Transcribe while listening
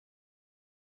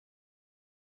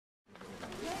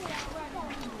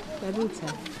Yaduta.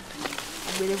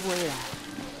 Abele voila.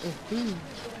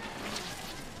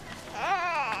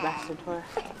 Basi toa.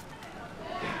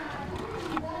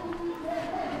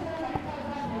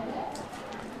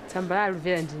 Tambala aloe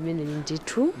vera ndimene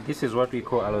nditu. This is what we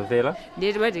call aloe vera.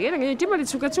 Ndiye timatikena ngene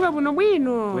timatitsuka bwino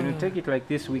bwino. When you take it like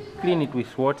this, we clean it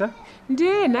with water.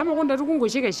 Ndiye namakonda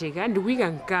tikungochekacheka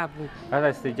ndikuyika mkapu.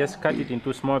 Others, they just cut it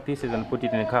into small pieces and put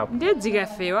it in a cup. Ndiye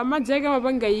dzikafewa madzi ake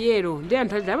amapanga yellow. Ndiye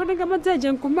anthu ali amatenga madzi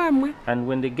aja nkumamwe. And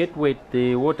when they get wet,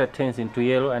 the water turns into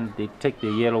yellow and they take the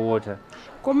yellow water.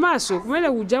 Komaso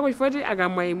kumele kujako chifukwa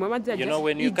akamwaimwa madzi aja. You know,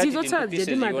 when you cut it into pieces,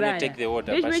 you only take the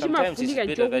water. But sometimes it's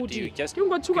better that you just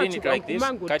clean it like this,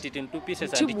 cut it into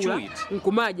pieces and chew it.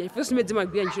 Nkumaja, ifo simedzi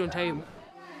magwira ntchito nthawi.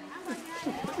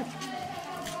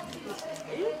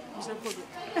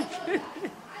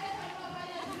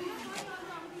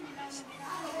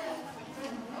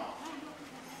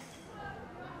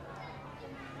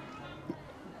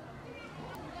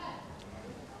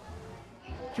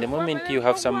 The moment you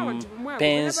have some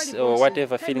pains or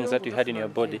whatever feelings that you had in your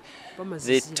body,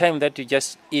 the time that you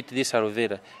just eat this aloe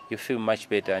vera, you feel much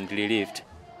better and relieved.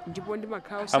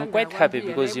 I'm quite happy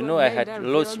because, you know, I had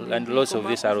lots and lots of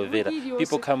this aloe vera.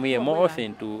 People come here more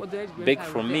often to beg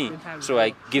from me, so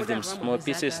I give them small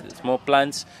pieces, small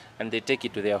plants, and they take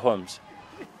it to their homes.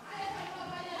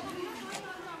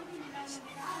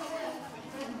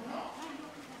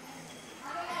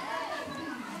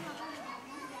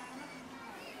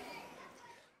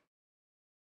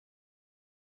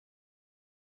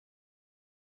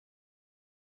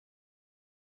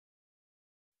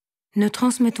 Ne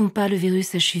transmettons pas le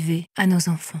virus HIV à nos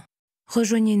enfants.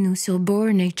 Rejoignez-nous sur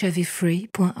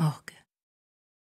bornhivfree.org.